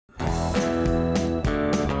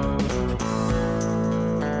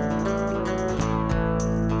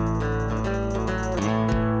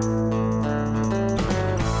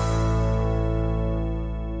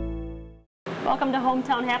Welcome to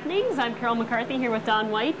Hometown Happenings. I'm Carol McCarthy here with Don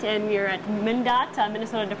White, and we're at MNDOT,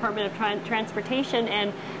 Minnesota Department of Transportation.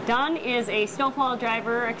 And Don is a snowplow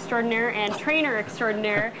driver extraordinaire and trainer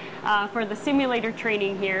extraordinaire for the simulator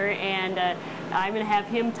training here. And I'm going to have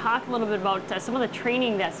him talk a little bit about some of the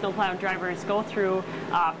training that snowplow drivers go through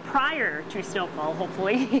prior to snowfall,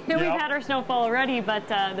 hopefully. We've had our snowfall already, but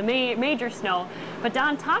the major snow. But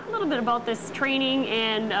Don, talk a little bit about this training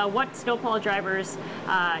and what snowplow drivers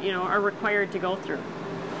are required to go through.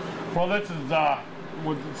 Well, this is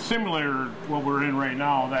with the simulator, what we're in right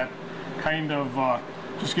now, that kind of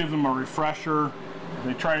just gives them a refresher.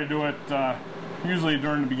 They try to do it usually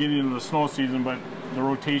during the beginning of the snow season, but the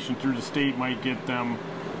rotation through the state might get them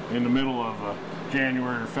in the middle of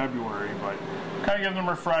January or February. But kind of gives them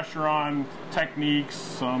a refresher on techniques,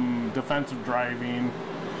 some defensive driving,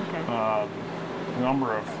 a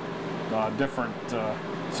number of different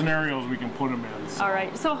scenarios we can put them in. So. All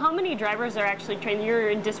right. So how many drivers are actually trained?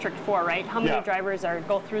 You're in District 4, right? How many drivers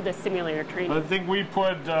go through this simulator training? I think we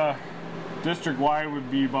put district-wide would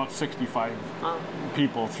be about 65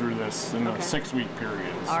 people through this in a 6-week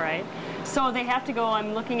period. So. All right. So they have to go.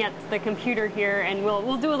 I'm looking at the computer here, and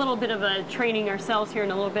we'll do a little bit of a training ourselves here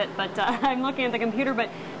in a little bit. But I'm looking at the computer. But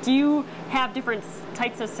do you have different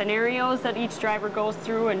types of scenarios that each driver goes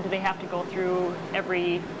through, and do they have to go through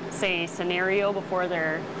every, say, scenario before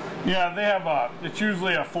they're? Yeah, they have it's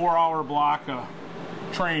usually a 4-hour block of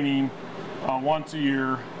training once a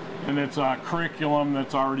year, and it's a curriculum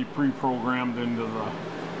that's already pre-programmed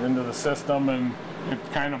into the system, and it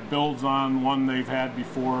kind of builds on one they've had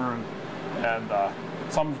before, and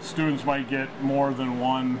some students might get more than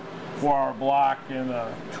one 4-hour block in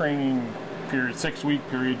a training period, 6-week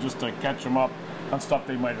period, just to catch them up on stuff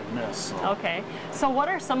they might have missed. So. Okay, so what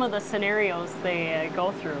are some of the scenarios they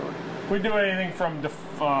go through? We do anything from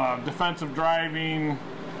defensive driving,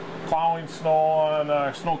 plowing snow on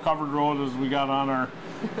a snow-covered road, as we got on our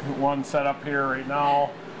one set up here right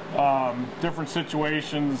now. Different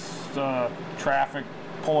situations, traffic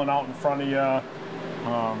pulling out in front of you,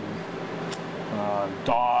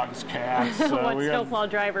 dogs, cats. What snowplow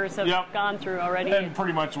drivers have gone through already. And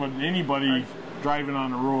pretty much what anybody driving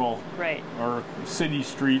on the rural or city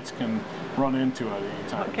streets can run into at any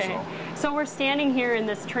time. Okay. So we're standing here in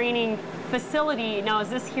this training facility. Now, is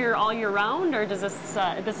this here all year round, or does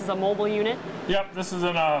this is a mobile unit? Yep, this is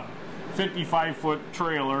in a 55-foot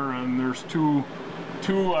trailer, and there's two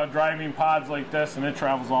driving pods like this, and it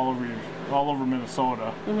travels all over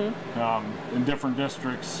Minnesota in different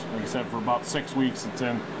districts. Like I said, for about 6 weeks, it's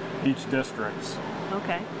in each district. So.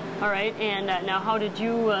 Okay. All right. And now, how did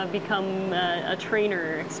you become a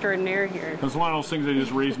trainer extraordinaire here? It's one of those things I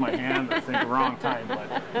just raised my hand, I think, at the wrong time.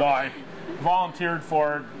 But no, I volunteered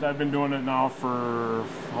for it. I've been doing it now for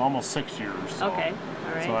almost 6 years. So. Okay.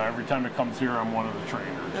 All right. So every time it comes here, I'm one of the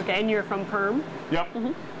trainers. Okay. And you're from Perm? Yep.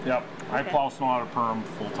 Yep. Okay. I plow snow out of Perm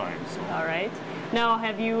full time. So. All right. Now,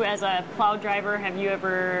 have you, as a plow driver, have you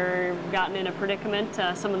ever gotten in a predicament?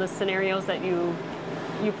 Some of the scenarios that you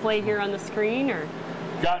play here on the screen, or?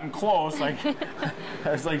 Gotten close. Like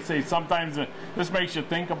as I say, sometimes this makes you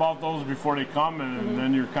think about those before they come, and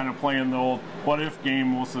then you're kind of playing the old what if game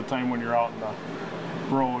most of the time when you're out in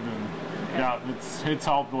the road, and it's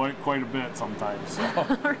helped quite a bit sometimes. So.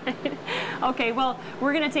 All right. Okay, well,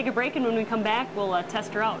 we're going to take a break, and when we come back, we'll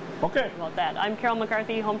test her out. Okay. About that. I'm Carol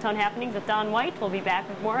McCarthy, Hometown Happenings with Don White. We'll be back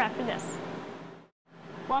with more after this.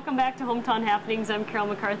 Welcome back to Hometown Happenings. I'm Carol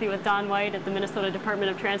McCarthy with Don White at the Minnesota Department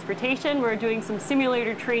of Transportation. We're doing some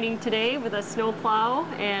simulator training today with a snowplow,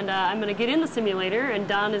 and I'm going to get in the simulator, and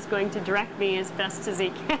Don is going to direct me as best as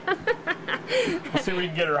he can. Let's see if we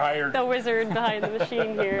can get her hired. The wizard behind the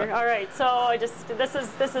machine here. All right, so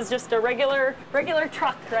this is just a regular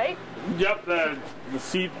truck, right? Yep. The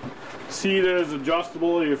seat is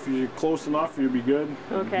adjustable. If you're close enough, you'll be good.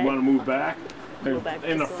 Okay. You want to move back. Back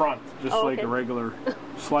in the front, just like a regular.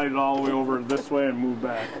 Slide it all the way over this way and move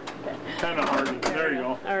back. Okay. Kind of hardy. There you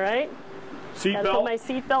go. All right. Seat belt. Put my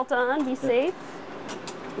seat belt on. Be safe.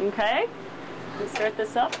 Okay. Let's start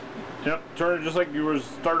this up. Yep. Turn it just like you would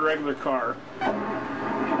start a regular car.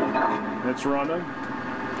 It's running.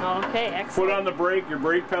 Okay. Excellent. Foot on the brake. Your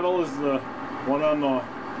brake pedal is the one on the.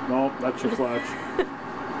 No, that's your clutch.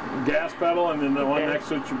 Gas pedal, and then the one next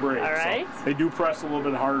to it's your brake. All right. So they do press a little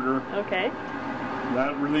bit harder. Okay.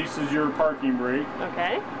 That releases your parking brake.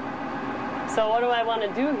 Okay. So what do I want to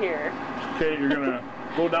do here? Okay, you're gonna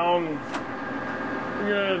go down.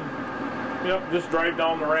 You're gonna, just drive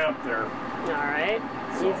down the ramp there. All right.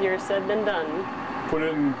 So, easier said than done. Put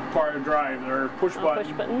it in part of drive there. Push button.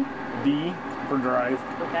 Push button. D for drive.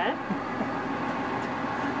 Okay.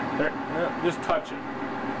 There, just touch it.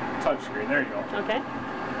 touchscreen. There you go. Okay.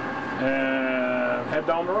 And head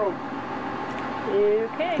down the road.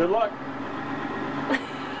 Okay. Good luck.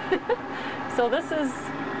 So this is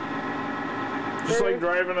just like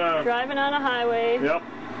driving on a highway. Yep.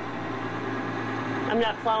 I'm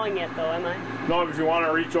not plowing yet though, am I? No, if you want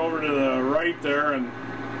to reach over to the right there and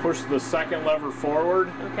push the second lever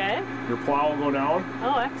forward, okay, your plow will go down.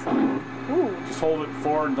 Oh, excellent. Ooh. Just hold it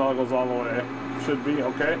forward until it goes all the way. Should be,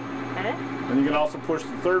 okay? Okay. And you can also push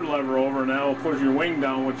the third lever over and that will push your wing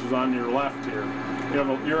down, which is on your left here.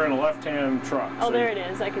 You're in a left-hand truck. Oh, so there it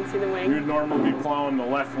is. I can see the wing. You'd normally be plowing the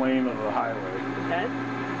left lane of the highway. Okay.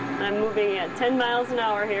 I'm moving at 10 miles an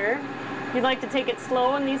hour here. You'd like to take it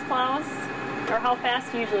slow in these plows? Or how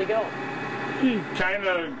fast do you usually go? Kind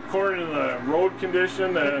of according to the road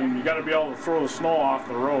condition, and you got to be able to throw the snow off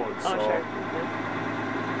the road. Oh, sure. Okay.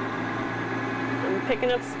 I'm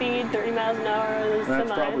picking up speed, 30 miles an hour. There's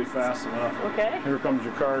That's probably fast enough. Okay. Here comes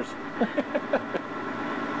your cars.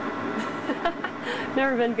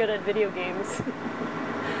 Never been good at video games.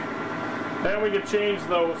 Then we could change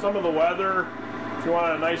some of the weather. If you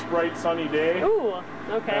want a nice, bright, sunny day. Ooh,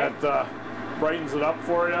 okay. That brightens it up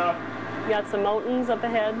for you. You got some mountains up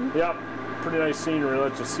ahead. Yep. Pretty nice scenery.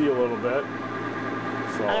 Let you see a little bit.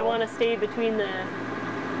 So, I want to stay between the...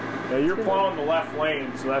 Yeah, you're plowing the left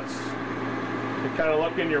lane, so that's... You kind of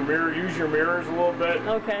look in your mirror, use your mirrors a little bit.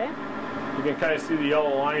 Okay. You can kind of see the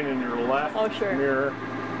yellow line in your left mirror.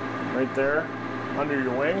 Right there, under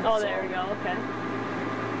your wing. Oh, there we go, okay.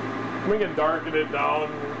 We can darken it down,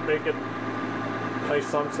 make it a nice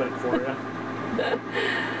sunset for you.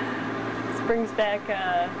 This brings back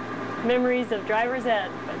memories of driver's ed,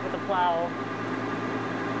 but with a plow.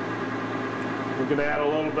 We can add a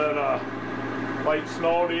little bit of light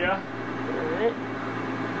snow to you. Alright.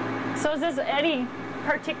 So is this any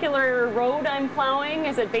particular road I'm plowing?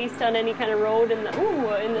 Is it based on any kind of road in the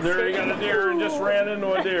There state? you got a deer and just ran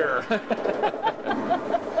into a deer.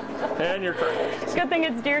 And you're cracked. Good thing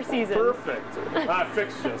it's deer season. Perfect. I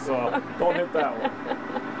fixed you, so don't hit that one.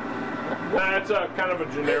 Nah, it's a kind of a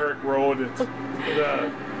generic road. The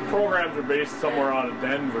programs are based somewhere out of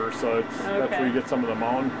Denver, so that's where you get some of the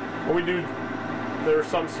mountain. What we do, there are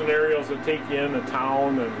some scenarios that take you into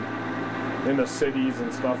town and into cities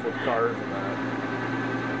and stuff with cars and that.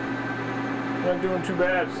 You're not doing too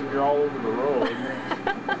bad, so you're all over the road.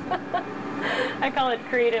 I call it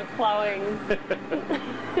creative plowing. Like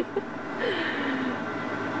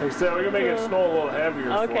I said, we can make it snow a little heavier for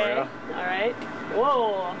you. Okay, all right.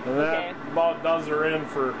 Whoa. And that about does her in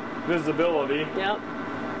for visibility. Yep.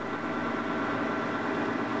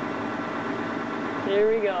 Here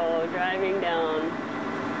we go, driving down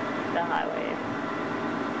the highway.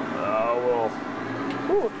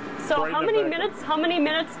 Ooh. So how many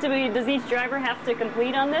minutes does each driver have to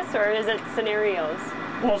complete on this, or is it scenarios?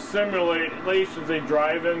 Most simulations they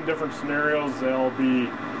drive in different scenarios, they'll be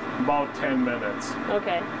about 10 minutes.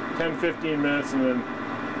 Okay. 10, 15 minutes, and then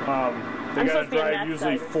they got to drive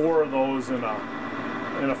usually 4 of those in a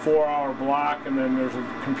 4-hour block, and then there's a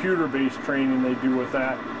computer-based training they do with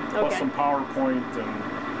that, plus some PowerPoint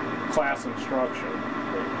and class instruction.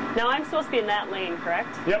 Now I'm supposed to be in that lane,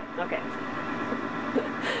 correct? Yep. Okay.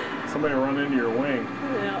 Somebody run into your wing.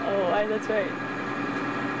 Yeah, that's right.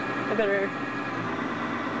 I better...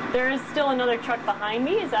 There is still another truck behind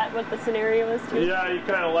me? Is that what the scenario is too? Yeah, you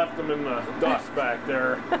kind of left them in the dust back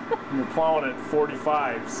there. You're plowing at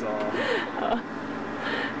 45, so...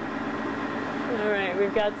 All right,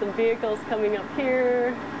 we've got some vehicles coming up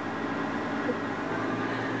here.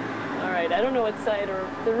 All right, I don't know what side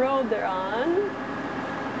of the road they're on.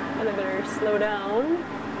 And I better slow down.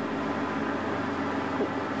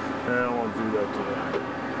 Yeah, I won't do that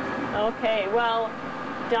today. Okay, well,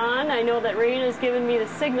 Don, I know that rain has given me the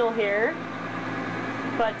signal here,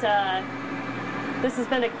 but this has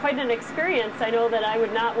been quite an experience. I know that I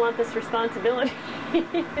would not want this responsibility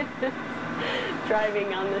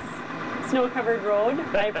driving on this snow-covered road.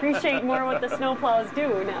 I appreciate more what the snowplows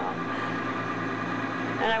do now.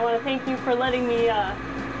 And I want to thank you for letting me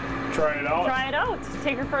try it out.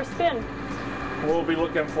 Take her for a spin. We'll be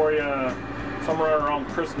looking for you somewhere around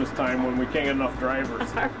Christmas time when we can't get enough drivers.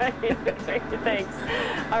 All right, great, thanks.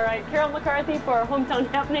 All right, Carol McCarthy for Hometown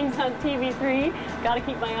Happenings on TV3. Got to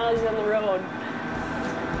keep my eyes on the road.